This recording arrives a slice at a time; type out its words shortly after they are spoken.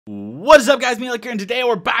What is up, guys? Me here, and today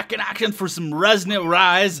we're back in action for some Resonant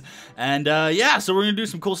Rise, and yeah, so we're gonna do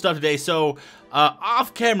some cool stuff today. So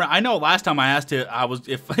off camera, I know last time I asked it,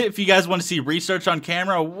 if you guys want to see research on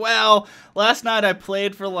camera. Well, last night I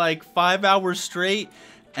played for like 5 hours straight,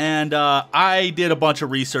 and I did a bunch of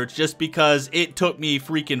research just because it took me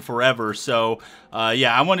freaking forever. So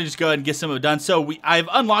yeah, I want to just go ahead and get some of it done. So I've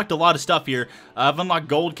unlocked a lot of stuff here. I've unlocked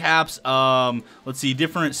gold caps, let's see,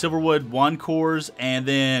 different Silverwood 1 cores, and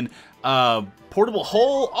then portable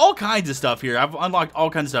hull, all kinds of stuff here. I've unlocked all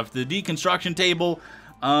kinds of stuff. The deconstruction table,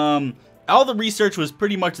 all the research was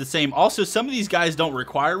pretty much the same. Also, some of these guys don't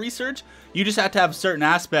require research. You just have to have certain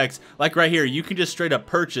aspects, like right here, you can just straight up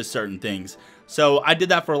purchase certain things. So I did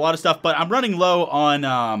that for a lot of stuff, but I'm running low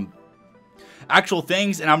on actual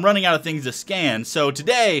things, and I'm running out of things to scan. So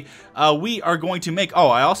today, we are going to make... Oh,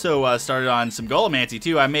 I also started on some golemancy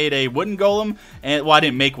too. I made a wooden golem, and well, I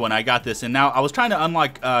didn't make one. I got this, and now I was trying to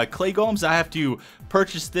unlock clay golems. I have to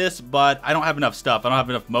purchase this, but I don't have enough stuff. I don't have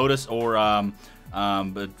enough modus or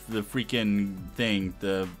but the freaking thing,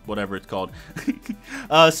 the whatever it's called.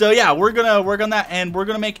 So yeah, we're gonna work on that, and we're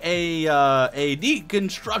gonna make a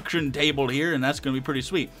deconstruction table here, and that's gonna be pretty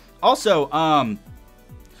sweet. Also,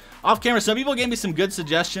 off camera, some people gave me some good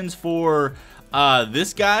suggestions for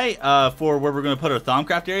this guy for where we're gonna put our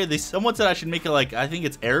FastCraft area. Someone said I should make it like, I think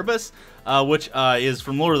it's Erebus, which is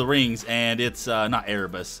from Lord of the Rings, and it's not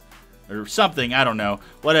Erebus or something, I don't know,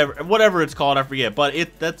 whatever it's called, I forget, but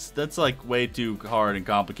that's like way too hard and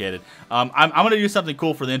complicated. I'm gonna do something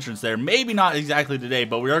cool for the entrance there. Maybe not exactly today,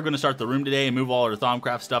 but we are gonna start the room today and move all our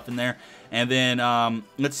FastCraft stuff in there. And then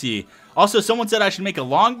let's see. Also, someone said I should make a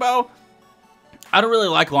longbow. I don't really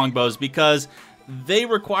like longbows because they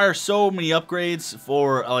require so many upgrades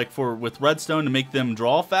with redstone to make them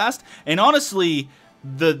draw fast. And honestly,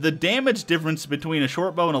 the damage difference between a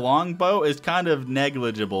short bow and a long bow is kind of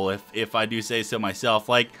negligible, if I do say so myself.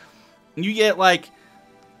 Like, you get like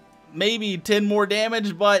maybe 10 more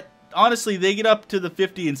damage, but honestly they get up to the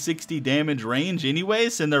 50 and 60 damage range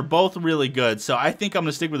anyways, and they're both really good. So I think I'm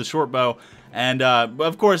gonna stick with the short bow. And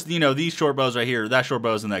of course, you know, these short bows right here, that short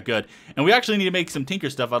bow isn't that good, and we actually need to make some tinker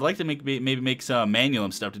stuff. I'd like to maybe make some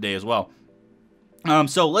manulum stuff today as well.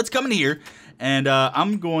 So let's come in here, and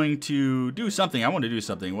I'm going to do something. I want to do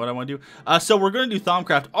something. What I want to do? So we're going to do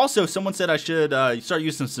FastCraft. Also, someone said I should start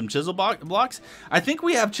using some chisel blocks. I think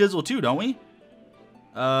we have chisel too, don't we?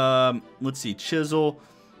 Let's see, chisel.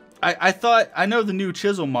 I know the new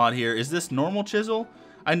chisel mod here. Is this normal chisel?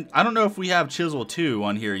 I don't know if we have chisel 2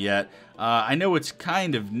 on here yet. I know it's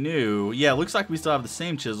kind of new. Yeah, it looks like we still have the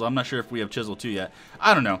same chisel. I'm not sure if we have chisel 2 yet.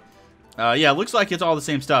 I don't know. Yeah, it looks like it's all the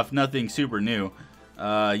same stuff. Nothing super new.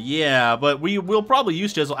 Yeah, but we'll probably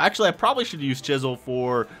use chisel. Actually, I probably should use chisel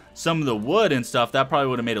for some of the wood and stuff. That probably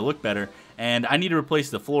would have made it look better. And I need to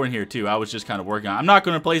replace the floor in here too. I was just kind of working on it. I'm not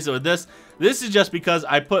going to replace it with this. This is just because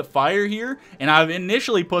I put fire here, and I've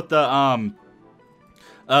initially put the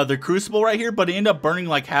crucible right here, but it ended up burning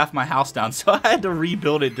like half my house down, so I had to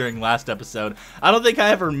rebuild it during last episode. I don't think I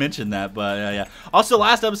ever mentioned that, but yeah. Also,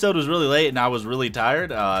 last episode was really late and I was really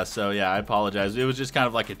tired, so yeah, I apologize. It was just kind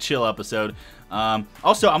of like a chill episode.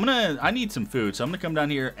 Also, I need some food, so I'm gonna come down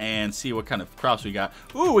here and see what kind of crops we got.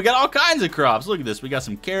 Ooh, we got all kinds of crops. Look at this. We got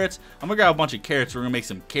some carrots. I'm gonna grab a bunch of carrots. We're gonna make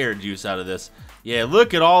some carrot juice out of this. Yeah,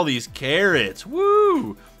 look at all these carrots.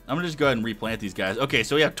 Woo! I'm gonna just go ahead and replant these guys. Okay,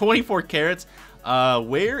 so we have 24 carrots.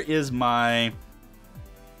 Where is my...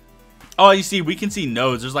 Oh, you see, we can see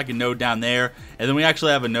nodes. There's like a node down there, and then we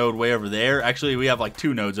actually have a node way over there. Actually, we have like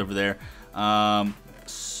 2 nodes over there.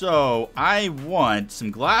 So I want some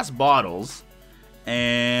glass bottles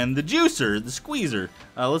and the juicer, the squeezer.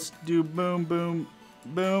 Let's do boom, boom,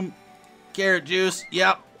 boom. Carrot juice.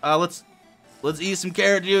 Yep. Let's eat some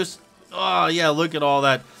carrot juice. Oh yeah, look at all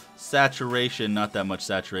that saturation. Not that much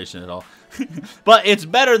saturation at all. But it's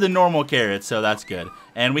better than normal carrots, so that's good.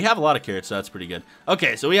 And we have a lot of carrots, so that's pretty good.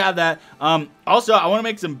 Okay, so we have that. Also, I want to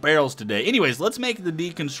make some barrels today. Anyways, let's make the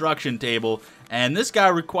deconstruction table. And this guy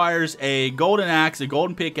requires a golden axe, a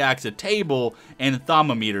golden pickaxe, a table, and a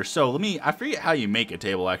thermometer. So I forget how you make a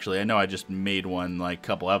table, actually. I know I just made one like a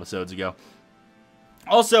couple episodes ago.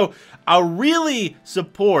 Also, I really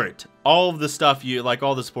support all of the stuff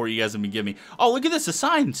all the support you guys have been giving me. Oh, look at this, a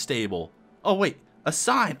sign stable. Oh, wait. A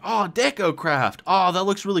sign. Oh, DecoCraft. Oh, that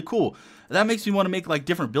looks really cool. That makes me want to make like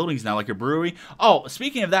different buildings now, like a brewery. Oh,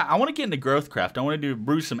 speaking of that, I want to get into growthcraft. I want to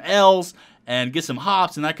brew some L's and get some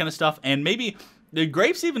hops and that kind of stuff. And maybe the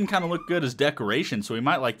grapes even kind of look good as decoration, so we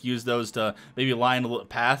might like use those to maybe line a little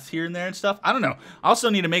paths here and there and stuff. I don't know. I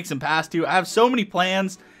also need to make some paths too. I have so many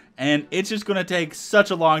plans, and it's just going to take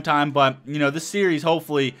such a long time. But you know, this series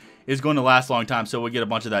hopefully is going to last a long time, so we'll get a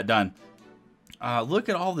bunch of that done. Look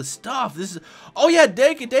at all the stuff. This is, oh yeah,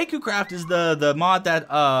 Deconstruction is the mod that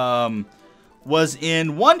was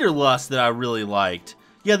in Wanderlust that I really liked.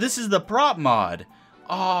 Yeah, this is the prop mod.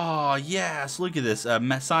 Oh yes, look at this.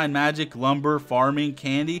 Sign magic, lumber, farming,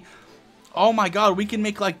 candy. Oh my god, we can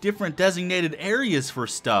make like different designated areas for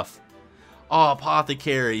stuff. Oh,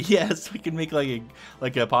 apothecary. Yes, we can make like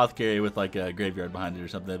a apothecary with like a graveyard behind it or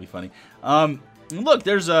something. That'd be funny. Look,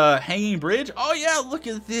 there's a hanging bridge. Oh yeah, look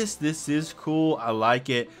at this. This is cool. I like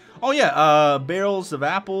it. Oh yeah, barrels of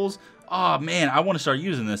apples. Oh man, I want to start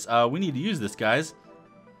using this. We need to use this, guys.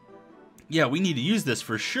 Yeah, we need to use this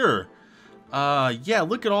for sure. Yeah,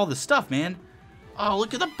 look at all this stuff, man. Oh,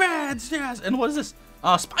 look at the beds. Yes. And what is this?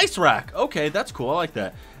 Spice rack. Okay, that's cool. I like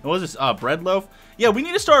that. And what is this? Bread loaf. Yeah, we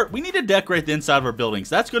need to decorate the inside of our buildings.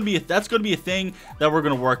 That's gonna be a thing that we're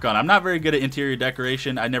gonna work on. I'm not very good at interior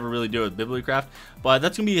decoration. I never really do it with Bibliocraft, but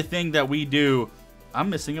that's gonna be a thing that we do. I'm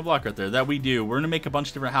missing a block right there. That we do. We're gonna make a bunch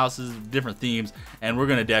of different houses, different themes, and we're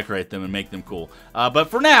gonna decorate them and make them cool. But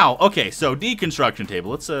for now, okay. So deconstruction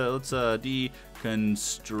table. Let's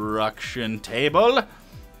deconstruction table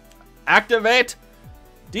activate.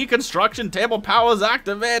 Deconstruction table powers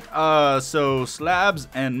activate. So slabs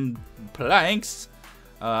and planks.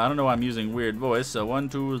 I don't know why I'm using weird voice. So 1,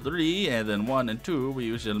 2, 3, and then 1 and 2.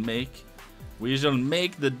 We shall make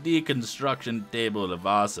the deconstruction table of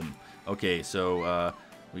awesome. Okay, so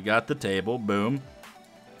we got the table. Boom.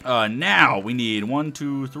 Now we need 1,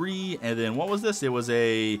 2, 3, and then what was this? It was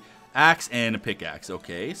a axe and a pickaxe.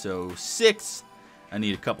 Okay, so 6. I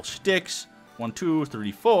need a couple sticks. 1, 2,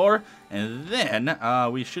 3, 4, and then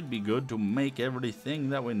we should be good to make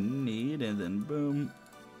everything that we need, and then boom,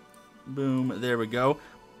 boom, there we go.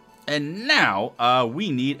 And now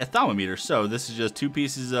we need a thermometer. So this is just 2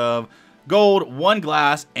 pieces of gold, 1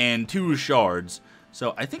 glass, and 2 shards.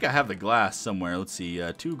 So I think I have the glass somewhere. Let's see,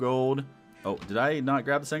 2 gold. Oh, did I not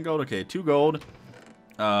grab the second gold? Okay, 2 gold.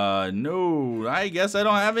 No, I guess I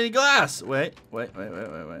don't have any glass. Wait.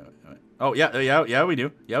 Oh, yeah, we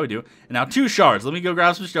do. Yeah, we do. And now 2 shards. Let me go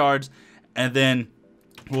grab some shards, and then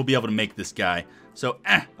we'll be able to make this guy. So,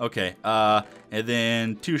 okay. And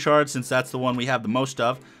then 2 shards, since that's the one we have the most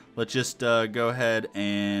of. Let's just go ahead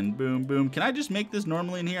and boom, boom. Can I just make this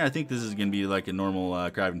normally in here? I think this is going to be like a normal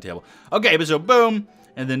crafting table. Okay, but so boom,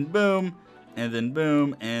 and then boom, and then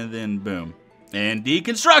boom, and then boom. And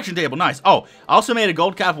deconstruction table, nice. Oh, I also made a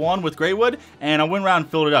gold cap one with gray wood, and I went around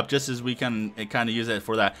and filled it up just as we kind of use it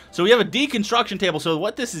for that. So we have a deconstruction table. So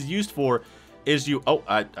what this is used for is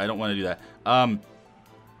I don't want to do that.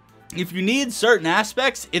 If you need certain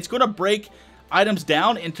aspects, it's going to break items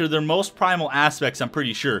down into their most primal aspects, I'm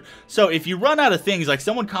pretty sure. So if you run out of things, like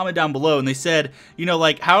someone commented down below and they said, you know,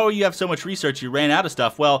 like, how you have so much research, you ran out of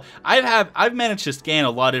stuff. Well, I've managed to scan a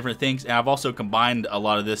lot of different things, and I've also combined a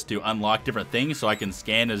lot of this to unlock different things so I can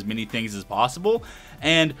scan as many things as possible.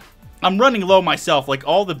 And I'm running low myself. Like,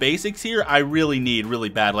 all the basics here I really need really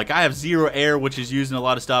bad. Like, I have 0 air, which is used in a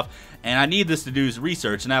lot of stuff, and I need this to do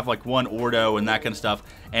research, and I have like 1 ordo and that kind of stuff,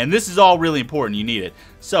 and this is all really important. You need it.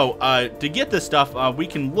 So to get this stuff, we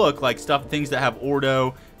can look like things that have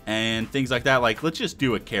ordo and things like that. Like, let's just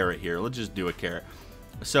do a carrot here. Let's just do a carrot.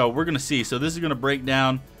 So we're gonna see. So this is gonna break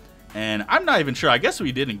down, and I'm not even sure. I guess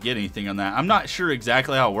we didn't get anything on that. I'm not sure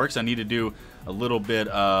exactly how it works. I need to do a little bit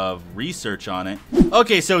of research on it.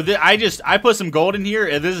 Okay, so I put some gold in here,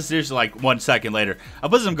 and this is seriously like 1 second later. I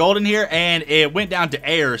put some gold in here, and it went down to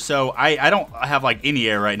air, so I don't have like any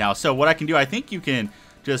air right now. So what I can do, I think you can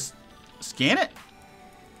just scan it.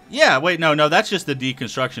 Yeah, wait, no, that's just the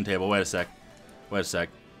deconstruction table. Wait a sec.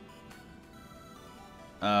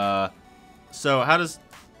 So how does...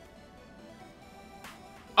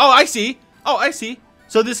 Oh, I see.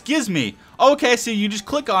 So this gives me... Okay, so you just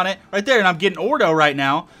click on it right there, and I'm getting ordo right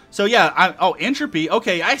now. So yeah, entropy.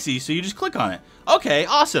 Okay, I see. So you just click on it. Okay,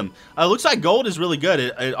 awesome. Looks like gold is really good.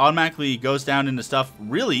 It automatically goes down into stuff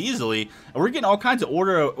really easily. And we're getting all kinds of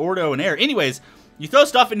ordo and air. Anyways, you throw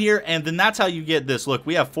stuff in here, and then that's how you get this. Look,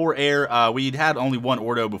 we have 4 air. We'd had only 1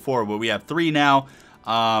 ordo before, but we have 3 now.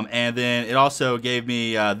 And then it also gave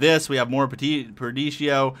me this. We have more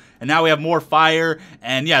Perdicio, and now we have more fire.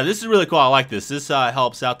 And yeah, this is really cool. I like this. This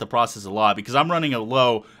helps out the process a lot because I'm running a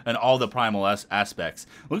low in all the primal aspects.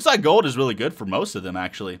 Looks like gold is really good for most of them,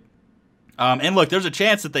 actually. And look, there's a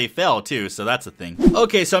chance that they fell too, so that's a thing.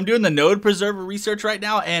 Okay, so I'm doing the node preserver research right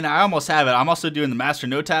now, and I almost have it. I'm also doing the master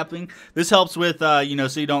node tapping. This helps with, you know,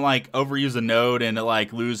 so you don't like overuse a node and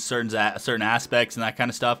like lose certain aspects and that kind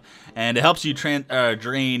of stuff. And it helps you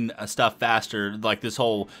drain stuff faster, like this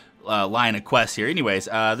whole line of quests here. Anyways,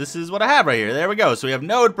 this is what I have right here. There we go. So we have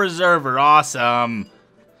node preserver, awesome.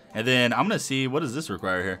 And then I'm gonna see, what does this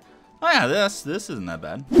require here? Oh yeah, this isn't that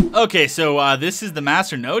bad. Okay, so this is the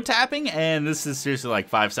master node tapping, and this is seriously like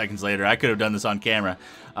 5 seconds later. I could have done this on camera.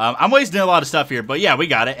 I'm wasting a lot of stuff here, but yeah, we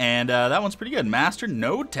got it, and that one's pretty good. Master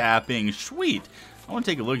node tapping, sweet. I want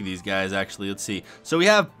to take a look at these guys, actually. Let's see. So we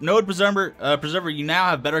have Node Preserver. You now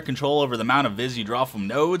have better control over the amount of viz you draw from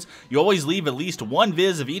nodes. You always leave at least one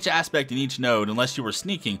viz of each aspect in each node, unless you were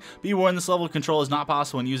sneaking. Be warned, this level of control is not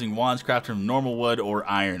possible when using wands crafted from normal wood or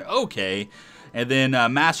iron. Okay. And then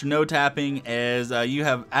master node tapping, as you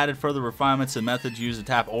have added further refinements and methods used to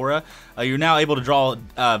tap aura. You're now able to draw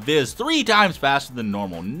viz 3 times faster than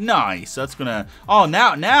normal. Nice. That's gonna. Oh,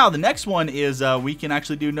 now the next one is we can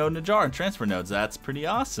actually do node in a jar and transfer nodes. That's pretty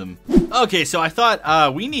awesome. Okay, so I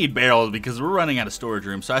thought we need barrels because we're running out of storage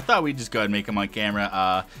room. So I thought we'd just go ahead and make them on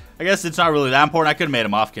camera. I guess it's not really that important. I could have made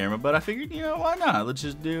them off camera, but I figured, you know, why not? Let's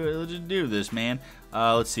just do it. Let's just do this, man.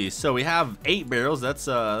 Let's see. So we have 8 barrels. That's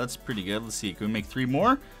pretty good. Let's see. Can we make 3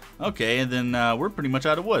 more? Okay, and then we're pretty much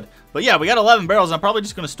out of wood. But yeah, we got 11 barrels. I'm probably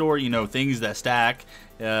just gonna store, you know, things that stack.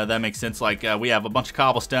 That makes sense. Like we have a bunch of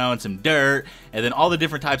cobblestone, some dirt, and then all the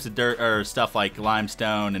different types of dirt or stuff like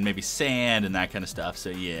limestone and maybe sand and that kind of stuff.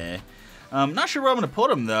 So yeah. Not sure where I'm going to put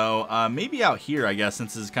them, though. Maybe out here, I guess,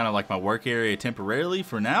 since this is kind of like my work area temporarily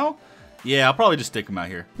for now. Yeah, I'll probably just stick them out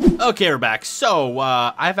here. Okay, we're back. So,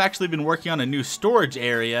 I've actually been working on a new storage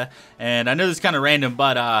area, and I know this is kind of random,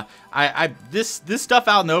 but this stuff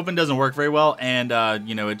out in the open doesn't work very well, and,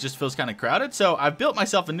 you know, it just feels kind of crowded. So, I've built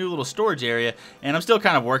myself a new little storage area, and I'm still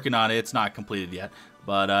kind of working on it. It's not completed yet.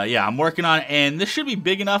 But, yeah, I'm working on it, and this should be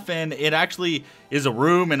big enough, and it actually is a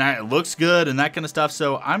room, and it looks good, and that kind of stuff.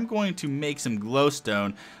 So I'm going to make some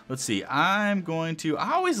glowstone. Let's see. I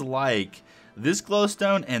always like this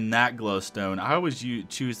glowstone and that glowstone. I always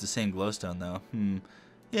choose the same glowstone, though.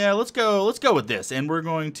 Yeah, let's go with this, and we're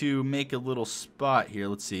going to make a little spot here.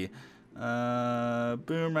 Let's see.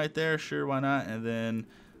 Boom, right there. Sure, why not? And then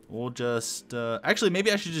we'll just, actually,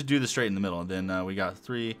 maybe I should just do this straight in the middle, and then we got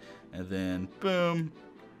 3. And then boom,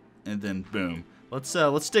 and then boom. Let's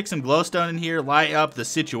stick some glowstone in here, light up the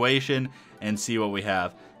situation, and see what we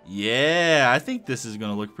have. Yeah, I think this is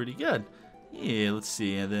gonna look pretty good. Yeah, let's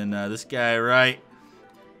see. And then this guy right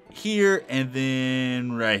here, and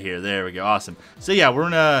then right here. There we go. Awesome. So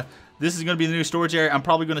yeah, this is gonna be the new storage area. I'm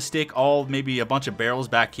probably gonna stick maybe a bunch of barrels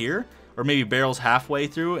back here, or maybe barrels halfway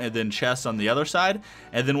through, and then chests on the other side.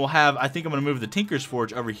 And then we'll have, I think I'm going to move the Tinker's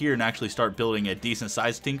Forge over here and actually start building a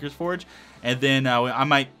decent-sized Tinker's Forge. And then I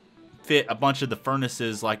might fit a bunch of the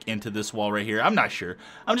furnaces like into this wall right here. I'm not sure.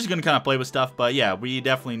 I'm just going to kind of play with stuff. But yeah, we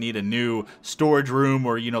definitely need a new storage room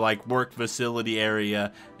or, you know, like work facility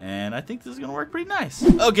area. And I think this is going to work pretty nice.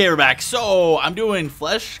 Okay, we're back. So I'm doing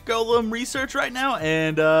flesh golem research right now.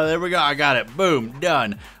 And there we go. I got it. Boom.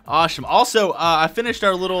 Done. Awesome. Also, I finished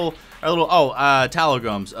our little tallow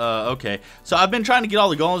golems. Okay. So I've been trying to get all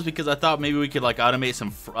the golems because I thought maybe we could like automate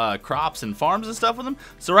some crops and farms and stuff with them.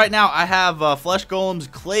 So right now I have flesh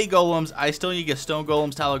golems, clay golems. I still need to get stone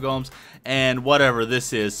golems, tallow golems, and whatever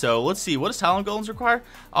this is. So let's see. What does tallow golems require?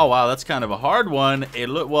 Oh wow, that's kind of a hard one.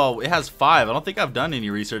 It has 5. I don't think I've done any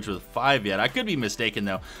research with 5 yet. I could be mistaken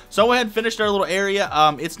though. So I went ahead and finished our little area.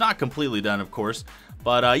 It's not completely done, of course.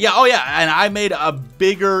 But, yeah, oh yeah, and I made a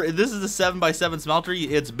bigger, this is a 7x7 smeltery,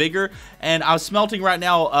 it's bigger, and I was smelting right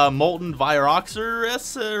now molten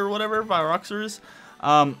Viroxorus, or whatever, Viroxorus,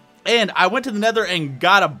 and I went to the nether and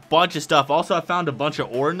got a bunch of stuff. Also, I found a bunch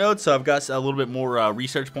of ore nodes, so I've got a little bit more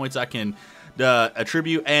research points I can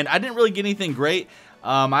attribute, and I didn't really get anything great.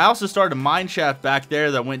 I also started a mine shaft back there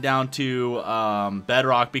that went down to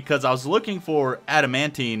bedrock because I was looking for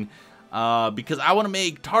adamantine, because I want to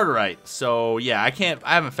make tartarite. So yeah, I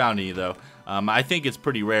haven't found any though. I think it's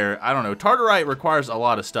pretty rare. I don't know. Tartarite requires a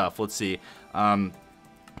lot of stuff. Let's see.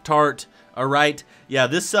 Tartarite. Yeah,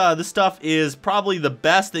 this stuff is probably the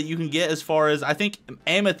best that you can get as far as, I think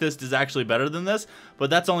amethyst is actually better than this, but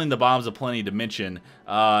that's only in the Bombs of Plenty dimension.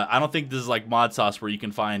 I don't think this is like mod sauce where you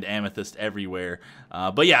can find amethyst everywhere.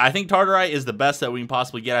 But yeah, I think tartarite is the best that we can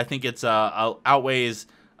possibly get. I think it's outweighs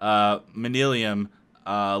manilium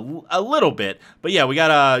a little bit, but yeah, we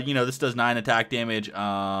got you know, this does 9 attack damage.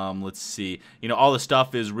 Let's see, you know, all the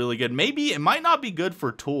stuff is really good. Maybe it might not be good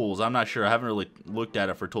for tools. I'm not sure. I haven't really looked at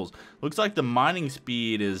it for tools. Looks like the mining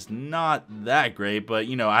speed is not that great, but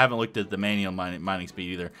you know, I haven't looked at the manual mining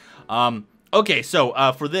speed either. Okay,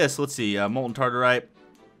 so for this, let's see, molten tartarite.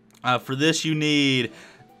 For this, you need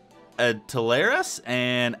a Teleris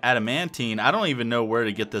and adamantine. I don't even know where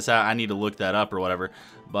to get this out. I need to look that up or whatever.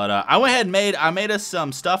 But I went ahead and made us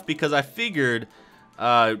some stuff because I figured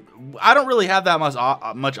I don't really have that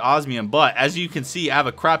much osmium, but as you can see, I have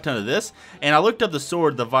a crap ton of this. And I looked up the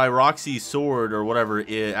sword, the Viroxy sword or whatever.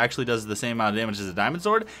 It actually does the same amount of damage as a diamond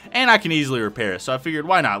sword, and I can easily repair it. So I figured,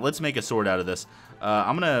 why not? Let's make a sword out of this.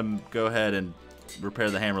 I'm gonna go ahead and repair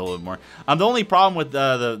the hammer a little bit more. The only problem with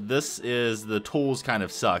this is the tools kind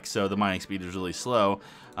of suck, so the mining speed is really slow.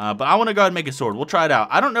 But I want to go ahead and make a sword. We'll try it out.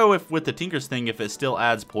 I don't know if with the Tinker's thing, if it still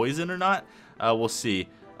adds poison or not. We'll see.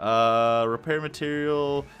 Repair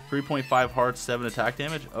material, 3.5 hearts, 7 attack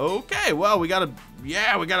damage. Okay, well, we got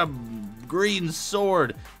a green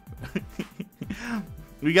sword.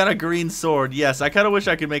 We got a green sword. Yes, I kind of wish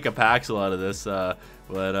I could make a Paxel out of this,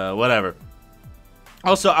 but whatever.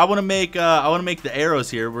 Also, I want to make the arrows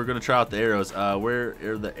here. We're gonna try out the arrows. Where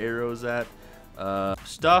are the arrows at?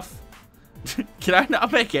 Stuff. Can I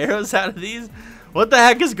not make arrows out of these? What the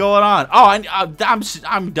heck is going on? Oh, I'm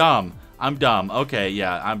dumb. I'm dumb. Okay,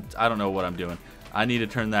 yeah, I don't know what I'm doing. I need to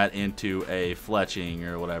turn that into a fletching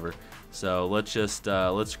or whatever. So let's just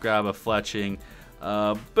let's grab a fletching.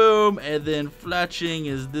 Boom, and then fletching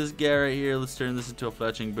is this guy right here. Let's turn this into a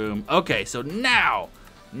fletching. Boom. Okay, so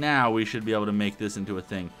now we should be able to make this into a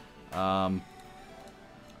thing.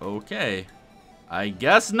 Okay. I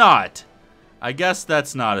guess not. I guess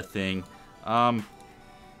that's not a thing.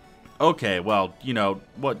 Okay, well, you know,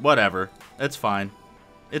 whatever. It's fine.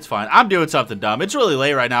 It's fine. I'm doing something dumb. It's really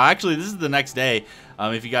late right now. Actually, this is the next day.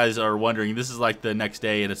 If you guys are wondering, this is like the next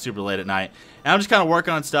day and it's super late at night. And I'm just kind of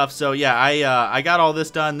working on stuff. So yeah, I got all this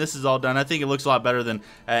done. This is all done. I think it looks a lot better than,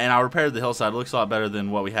 and I repaired the hillside. It looks a lot better than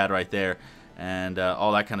what we had right there. And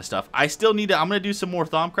all that kind of stuff. I still need to, I'm going to do some more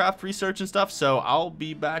Thaumcraft research and stuff, so I'll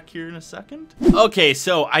be back here in a second. Okay,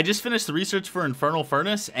 so I just finished the research for Infernal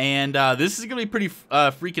Furnace, and this is going to be pretty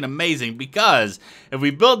freaking amazing, because if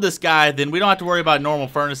we build this guy, then we don't have to worry about normal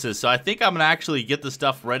furnaces. So I think I'm going to actually get the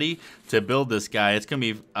stuff ready to build this guy. It's going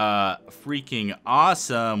to be freaking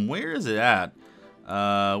awesome. Where is it at?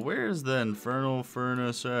 Where's the Infernal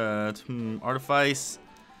Furnace at? Artifice.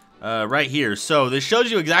 Right here. So this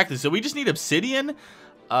shows you exactly. So we just need obsidian,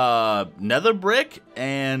 nether brick,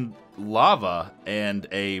 and lava, and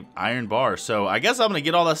a iron bar. So I guess I'm gonna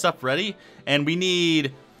get all that stuff ready, and we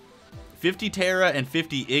need 50 Terra and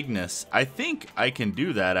 50 Ignis. I think I can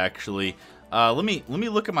do that actually. Let me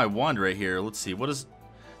look at my wand right here. Let's see, what is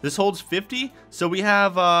this? Holds 50. So we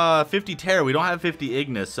have 50 Terra. We don't have 50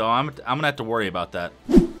 Ignis. So I'm gonna have to worry about that.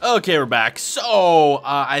 Okay, we're back. So,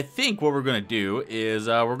 I think what we're going to do is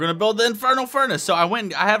we're going to build the Infernal Furnace. So, I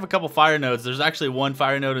have a couple fire nodes. There's actually one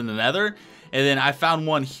fire node in the nether, and then I found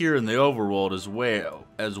one here in the overworld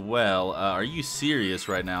as well. Are you serious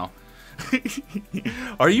right now?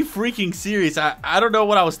 Are you freaking serious? I don't know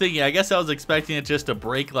what I was thinking. I guess I was expecting it just to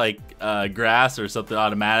break like grass or something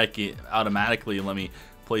automatically and let me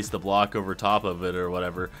place the block over top of it or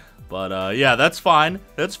whatever. But yeah, that's fine.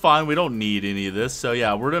 That's fine. We don't need any of this. So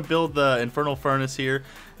yeah, we're gonna build the Infernal Furnace here.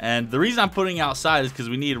 And the reason I'm putting it outside is because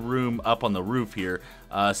we need room up on the roof here.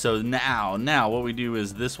 So now what we do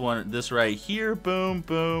is this right here. Boom,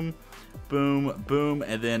 boom, boom, boom,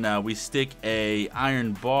 and then we stick a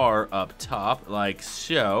iron bar up top like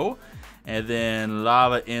so, and then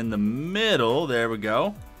lava in the middle. There we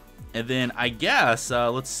go. And then I guess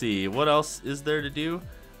let's see, what else is there to do?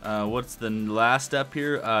 What's the last step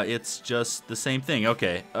here? It's just the same thing.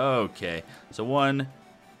 Okay. So 1,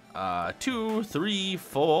 2, 3,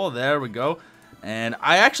 4. There we go. And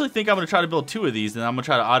I actually think I'm going to try to build 2 of these, and I'm going to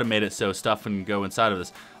try to automate it so stuff can go inside of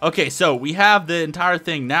this. Okay, so we have the entire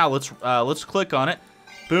thing now. Let's click on it.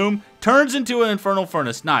 Boom. Turns into an Infernal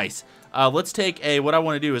Furnace. Nice. Let's take what I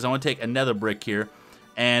want to do is I want to take another brick here.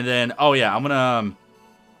 And then, oh yeah, I'm going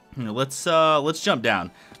to, let's jump down.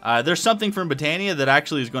 There's something from Botania that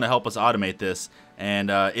actually is going to help us automate this, and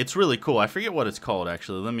it's really cool. I forget what it's called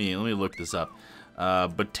actually. Let me look this up.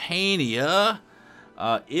 Botania.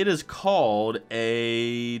 It is called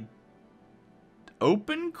a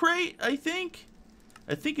open crate, I think.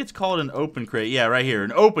 I think it's called an open crate. Yeah, right here,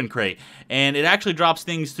 an open crate, and it actually drops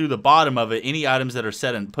things through the bottom of it. Any items that are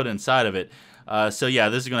set and put inside of it. So yeah,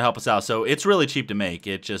 this is going to help us out. So it's really cheap to make.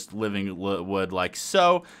 It's just living wood like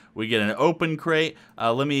so. We get an open crate.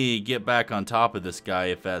 Let me get back on top of this guy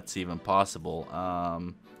if that's even possible.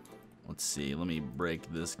 Let's see. Let me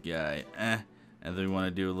break this guy. And then we want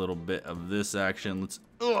to do a little bit of this action.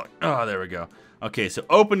 Oh, there we go. Okay, so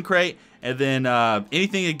open crate. And then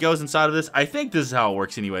anything that goes inside of this, I think this is how it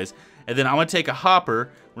works anyways. And then I'm going to take a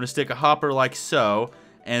hopper. We're going to stick a hopper like so.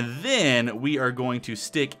 And then we are going to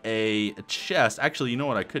stick a chest. Actually, you know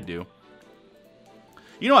what I could do?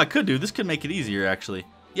 You know what I could do? This could make it easier, actually.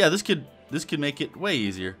 Yeah, this could make it way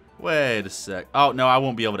easier. Wait a sec. Oh, no, I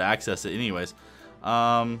won't be able to access it anyways.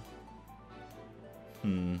 You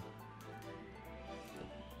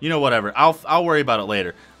know, whatever. I'll worry about it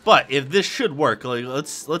later. But if this should work, like,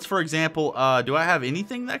 let's for example, do I have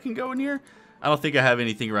anything that can go in here? I don't think I have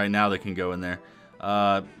anything right now that can go in there.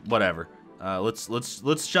 Whatever.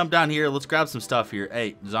 Let's jump down here. Let's grab some stuff here.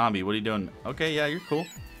 Hey, zombie, what are you doing? Okay, yeah, you're cool.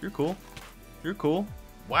 You're cool. You're cool.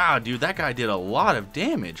 Wow, dude, that guy did a lot of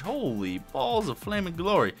damage. Holy balls of flaming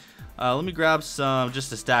glory. Let me grab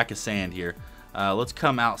just a stack of sand here. Let's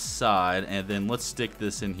come outside and then let's stick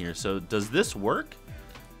this in here. So does this work?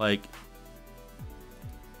 Like,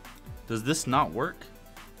 does this not work?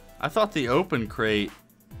 I thought the open crate...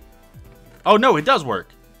 Oh, no, it does work.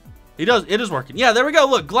 It is working. Yeah, there we go.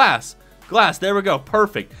 Look, glass. Glass, there we go.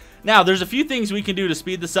 Perfect. Now, there's a few things we can do to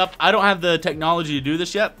speed this up. I don't have the technology to do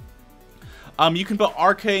this yet. You can put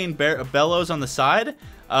arcane bellows on the side,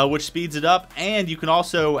 which speeds it up. And you can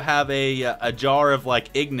also have a jar of, like,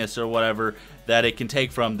 Ignis or whatever that it can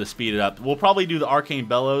take from to speed it up. We'll probably do the arcane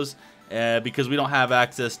bellows. Because we don't have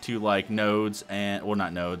access to like nodes or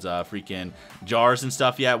not nodes, freaking jars and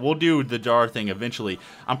stuff yet. We'll do the jar thing eventually.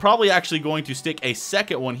 I'm probably actually going to stick a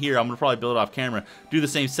second one here. I'm gonna probably build it off camera, do the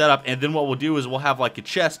same setup, and then what we'll do is we'll have like a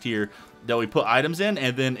chest here that we put items in,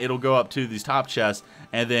 and then it'll go up to these top chests,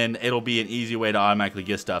 and then it'll be an easy way to automatically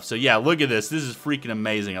get stuff. So yeah, look at this. This is freaking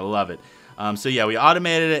amazing. I love it. So yeah, we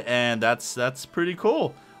automated it, and that's pretty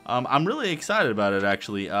cool. I'm really excited about it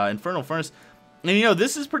actually. Infernal Furnace. And you know,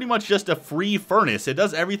 this is pretty much just a free furnace. It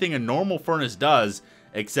does everything a normal furnace does,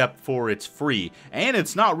 except for it's free. And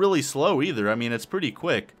it's not really slow either. I mean, it's pretty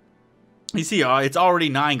quick. You see, it's already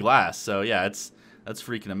 9 glass. So yeah, that's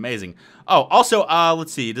freaking amazing. Oh, also,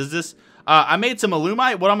 let's see. Does this... I made some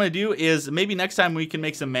Alumite. What I'm going to do is maybe next time we can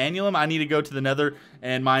make some Manulum. I need to go to the Nether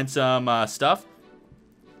and mine some stuff.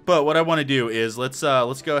 But what I want to do is let's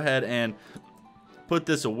go ahead and put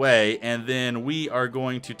this away, and then we are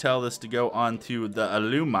going to tell this to go onto the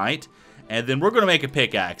Alumite, and then we're going to make a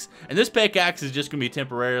pickaxe. And this pickaxe is just going to be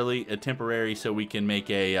temporary, so we can make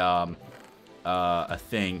a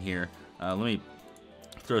thing here. Let me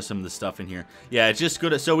throw some of the stuff in here. Yeah, it's just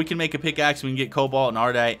good so we can make a pickaxe. We can get cobalt and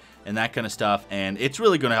ardite and that kind of stuff, and it's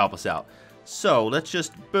really going to help us out. So let's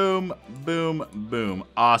just boom, boom, boom.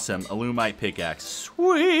 Awesome. Alumite pickaxe.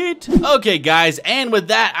 Sweet. Okay, guys. And with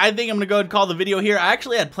that, I think I'm going to go ahead and call the video here. I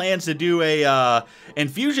actually had plans to do a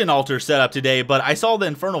infusion altar setup today, but I saw the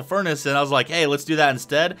Infernal Furnace and I was like, hey, let's do that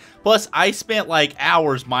instead. Plus, I spent like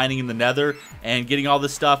hours mining in the Nether and getting all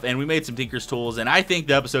this stuff, and we made some Tinker's Tools, and I think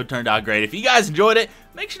the episode turned out great. If you guys enjoyed it,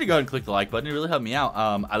 make sure to go ahead and click the like button. It really helped me out.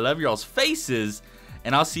 I love y'all's faces.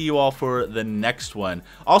 And I'll see you all for the next one.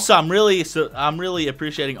 Also, I'm really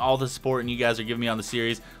appreciating all the support and you guys are giving me on the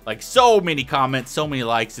series. Like, so many comments, so many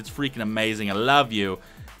likes. It's freaking amazing. I love you.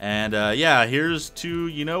 And yeah, here's to,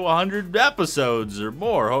 you know, 100 episodes or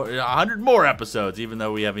more. 100 more episodes, even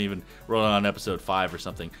though we haven't even rolled on episode 5 or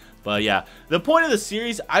something. But yeah, the point of the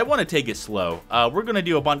series, I want to take it slow. We're going to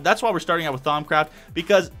do a bunch. That's why we're starting out with FastCraft,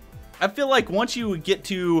 because I feel like once you get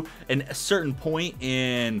to a certain point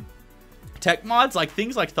in tech mods, like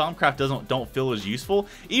things like FastCraft don't feel as useful,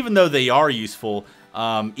 even though they are useful.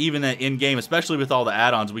 Even in game, especially with all the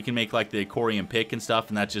add-ons, we can make like the Corium pick and stuff,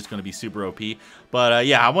 and that's just going to be super OP. But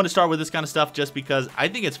yeah, I want to start with this kind of stuff just because I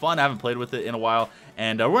think it's fun. I haven't played with it in a while,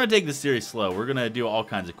 and we're going to take this series slow. We're going to do all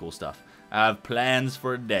kinds of cool stuff. I have plans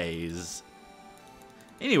for days.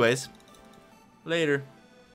 Anyways, later.